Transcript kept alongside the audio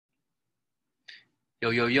Yo,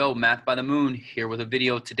 yo, yo, Math by the Moon here with a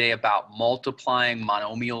video today about multiplying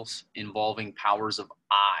monomials involving powers of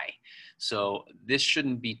I. So this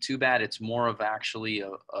shouldn't be too bad. It's more of actually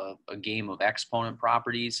a game of exponent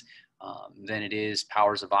properties than it is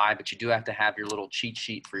powers of I, but you do have to have your little cheat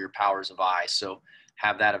sheet for your powers of I. So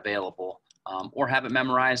have that available or have it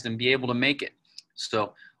memorized and be able to make it.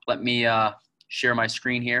 So let me share my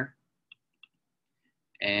screen here.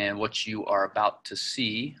 And what you are about to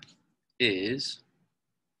see is...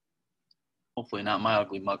 hopefully not my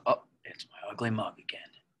ugly mug. Oh, it's my ugly mug again.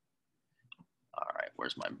 All right,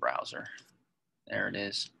 where's my browser? There it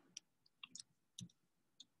is.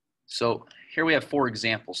 So here we have 4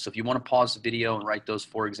 examples. So if you want to pause the video and write those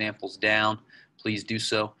 4 examples down, please do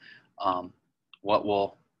so. What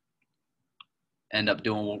we'll end up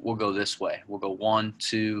doing, we'll go this way. We'll go 1,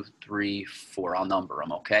 2, 3, 4. I'll number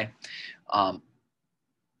them, okay? I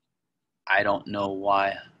don't know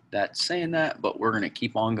why that's saying that, but we're going to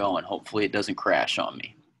keep on going. Hopefully it doesn't crash on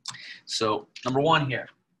me. So number 1 here,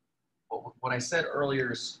 what I said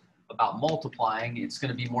earlier is about multiplying. It's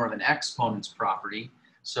going to be more of an exponents property.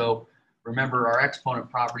 So remember our exponent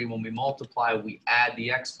property, when we multiply, we add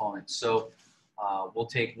the exponents. So we'll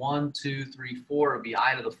take 1, 2, 3, 4, it'll be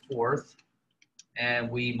I to the 4th.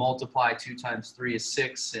 And we multiply 2 times 3 is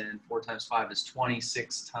 6, and 4 times 5 is 20.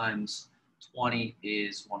 6 times 20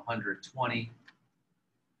 is 120.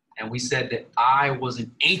 And we said that I was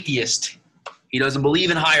an atheist. He doesn't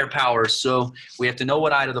believe in higher powers. So we have to know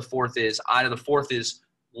what I to the 4th is. I to the 4th is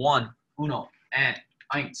 1, uno, and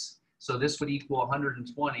eins. So this would equal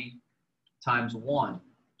 120 times 1,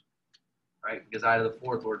 right? Because I to the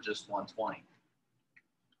 4th, or just 120.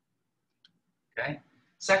 Okay?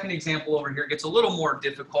 Second example over here gets a little more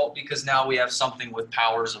difficult because now we have something with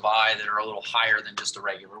powers of I that are a little higher than just a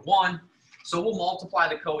regular 1. So we'll multiply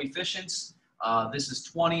the coefficients. This is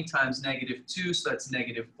 20 times -2, so that's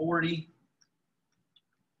 -40.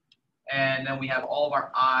 And then we have all of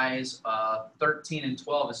our i's. 13 and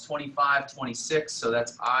 12 is 25, 26, so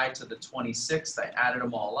that's I to the 26th. I added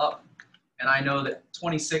them all up. And I know that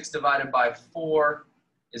 26 divided by 4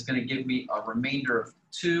 is going to give me a remainder of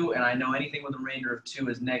 2, and I know anything with a remainder of 2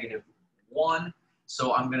 is -1.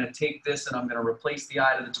 So I'm going to take this and I'm going to replace the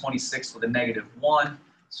I to the 26th with a -1.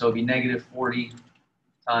 So it'll be -40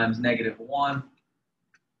 times -1,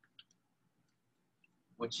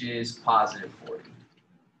 which is +40.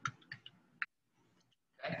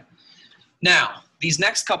 Okay. Now, these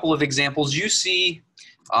next couple of examples, you see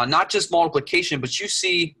not just multiplication, but you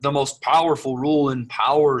see the most powerful rule in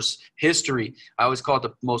powers history. I always call it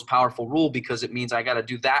the most powerful rule because it means I got to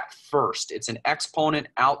do that first. It's an exponent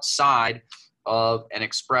outside of an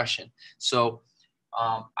expression. So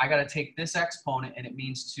I got to take this exponent, and it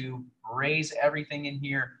means to raise everything in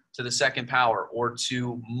here to the second power, or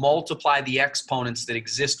to multiply the exponents that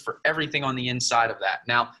exist for everything on the inside of that.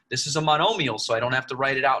 Now, this is a monomial, so I don't have to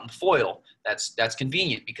write it out in FOIL. That's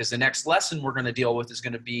convenient because the next lesson we're going to deal with is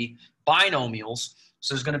going to be binomials.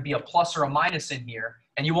 So there's going to be a plus or a minus in here,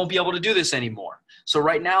 and you won't be able to do this anymore. So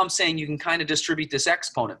right now I'm saying you can kind of distribute this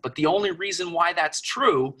exponent, but the only reason why that's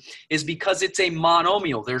true is because it's a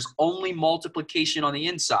monomial. There's only multiplication on the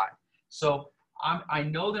inside. So I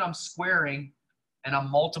know that I'm squaring and I'm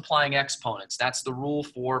multiplying exponents. That's the rule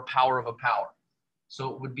for power of a power.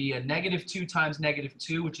 So it would be a -2 times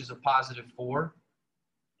 -2, which is a +4,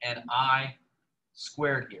 and I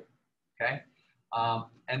squared here, okay?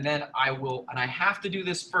 And then I have to do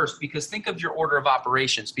this first because think of your order of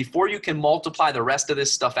operations. Before you can multiply the rest of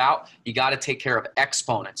this stuff out, you got to take care of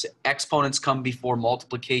exponents. Exponents come before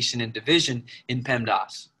multiplication and division in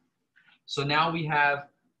PEMDAS. So now we have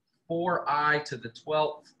 4i to the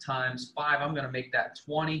 12th times 5. I'm going to make that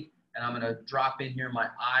 20, and I'm going to drop in here my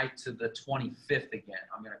I to the 25th again.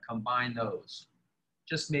 I'm going to combine those,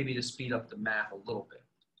 just maybe to speed up the math a little bit.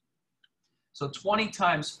 So 20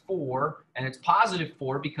 times 4, and it's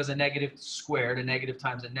 +4 because a negative squared, a negative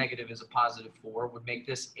times a negative is a +4, would make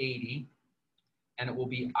this 80. And it will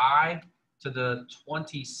be I to the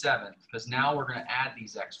 27th, because now we're going to add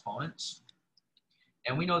these exponents.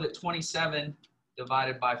 And we know that 27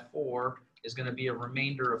 divided by 4 is going to be a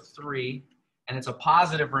remainder of 3, and it's a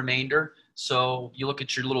positive remainder. So you look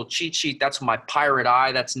at your little cheat sheet, that's my pirate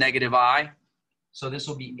I, that's -I. So this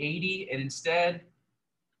will be 80, and instead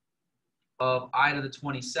of I to the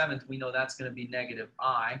 27th, we know that's going to be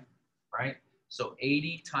 -I, right? So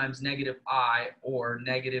 80 times -I, or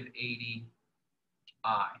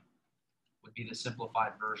 -80I, would be the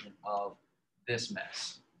simplified version of this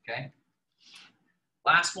mess, okay?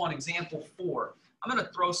 Last one, example 4. I'm going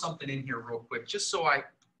to throw something in here real quick just so I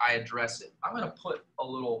address it. I'm going to put a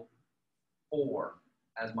little 4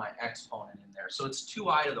 as my exponent in there. So it's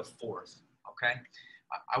 2i to the fourth, okay?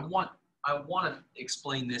 I want to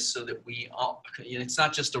explain this so that we all, it's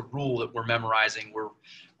not just a rule that we're memorizing, we're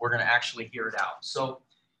going to actually hear it out. So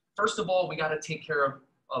first of all, we got to take care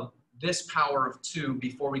of this power of 2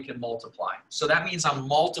 before we can multiply. So that means I'm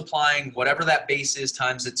multiplying whatever that base is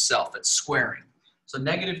times itself. It's squaring. So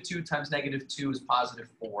 -2 times -2 is positive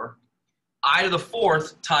 4. I to the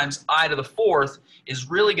fourth times I to the fourth is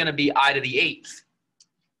really going to be I to the eighth.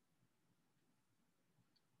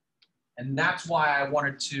 And that's why I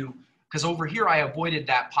wanted to, because over here I avoided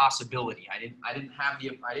that possibility. I didn't have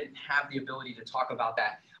the ability to talk about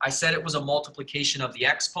that. I said it was a multiplication of the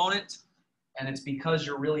exponent, and it's because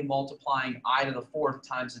you're really multiplying I to the fourth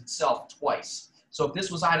times itself twice. So if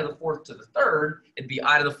this was I to the fourth to the third, it'd be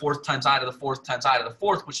I to the fourth times I to the fourth times I to the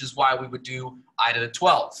fourth, which is why we would do I to the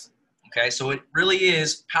 12th. Okay, so it really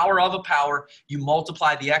is power of a power. You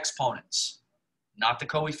multiply the exponents, not the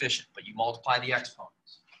coefficient, but you multiply the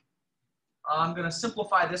exponents. I'm going to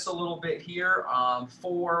simplify this a little bit here.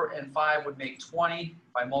 4 and 5 would make 20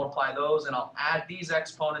 if I multiply those, and I'll add these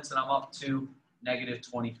exponents, and I'm up to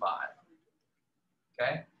 -25.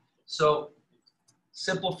 Okay, so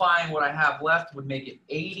simplifying what I have left would make it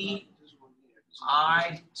 80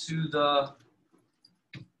 I to the,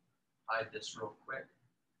 hide this real quick.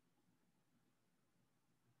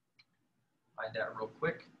 Hide that real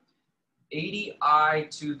quick. 80 I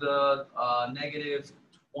to the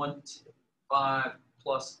 -25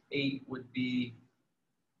 plus 8 would be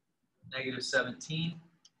 -17.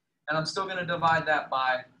 And I'm still going to divide that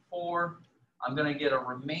by 4. I'm going to get a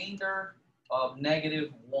remainder of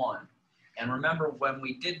 -1. And remember, when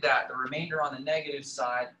we did that, the remainder on the negative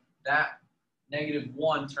side, that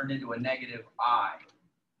 -1 turned into a -I.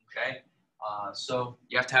 Okay? So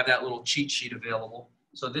you have to have that little cheat sheet available.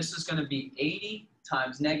 So this is going to be 80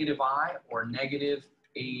 times -I, or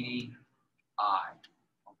 -80I.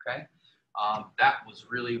 Okay? That was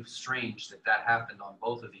really strange that happened on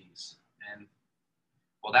both of these. And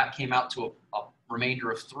well, that came out to a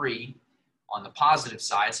remainder of 3 on the positive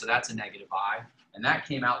side, so that's a -I. And that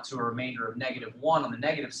came out to a remainder of -1 on the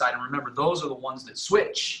negative side. And remember, those are the ones that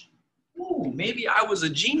switch. Ooh, maybe I was a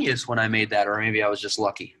genius when I made that, or maybe I was just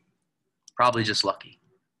lucky. Probably just lucky.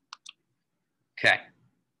 Okay.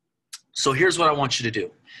 So here's what I want you to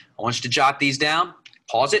do. I want you to jot these down,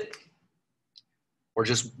 pause it, or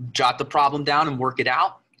just jot the problem down and work it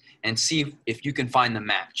out and see if you can find the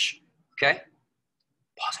match. Okay?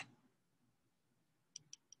 Pause it.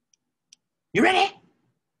 You ready?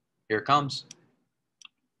 Here it comes.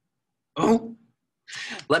 Oh,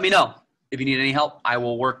 let me know if you need any help. I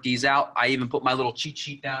will work these out. I even put my little cheat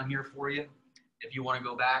sheet down here for you if you want to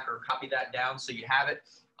go back or copy that down so you have it.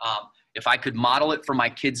 If I could model it for my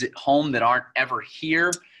kids at home that aren't ever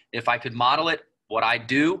here, if I could model it, what I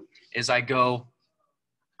do is I go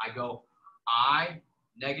I, -1,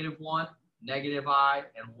 -I,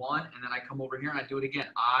 and 1, and then I come over here and I do it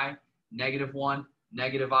again. I, -1,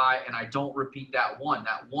 -I, and I don't repeat that 1.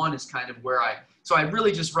 That 1 is kind of where so I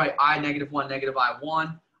really just write I, -1, -I,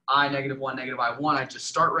 1, I, -1, -I, 1. I just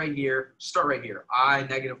start right here, I,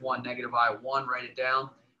 -1, -I, 1, write it down.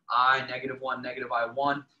 I, -1, -I,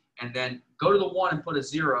 1, and then go to the 1 and put a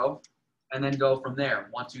 0, and then go from there.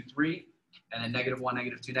 1, 2, 3, and then -1,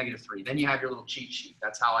 -2, -3. Then you have your little cheat sheet.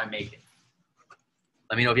 That's how I make it.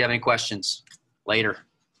 Let me know if you have any questions later.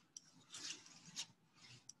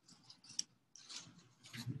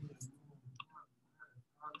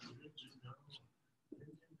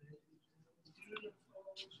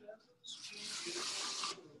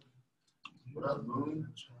 What up,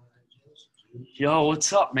 Moon? Yo,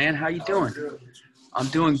 what's up, man? How you doing? I'm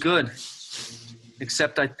doing good.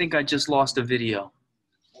 Except I think I just lost a video.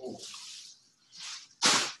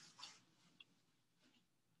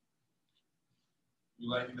 You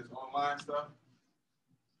liking this online stuff?